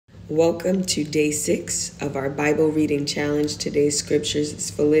Welcome to day 6 of our Bible reading challenge. Today's scriptures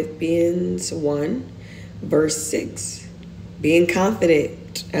is Philippians 1, verse 6. Being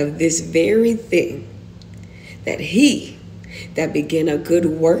confident of this very thing, that he that began a good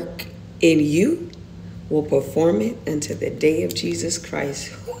work in you will perform it unto the day of Jesus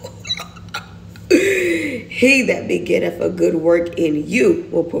Christ. He that beginneth a good work in you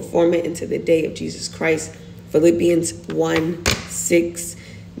will perform it unto the day of Jesus Christ. Philippians 1, 6.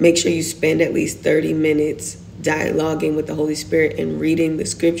 Make sure you spend at least 30 minutes dialoguing with the Holy Spirit and reading the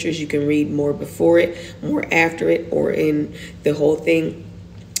scriptures. You can read more before it, more after it, or in the whole thing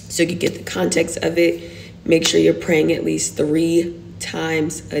so you get the context of it. Make sure you're praying at least 3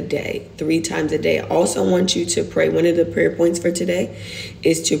 times a day. 3 times a day. I also want you to pray. One of the prayer points for today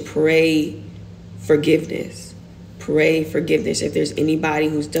is to pray forgiveness. Pray forgiveness. If there's anybody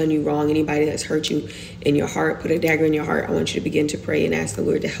who's done you wrong, anybody that's hurt you in your heart, put a dagger in your heart, I want you to begin to pray and ask the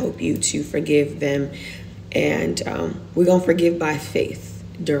Lord to help you to forgive them. And we're going to forgive by faith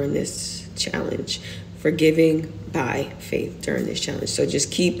during this challenge. Forgiving by faith during this challenge. So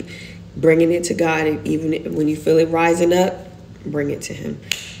just keep bringing it to God. And even when you feel it rising up, bring it to him.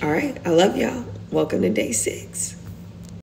 All right. I love y'all. Welcome to day 6.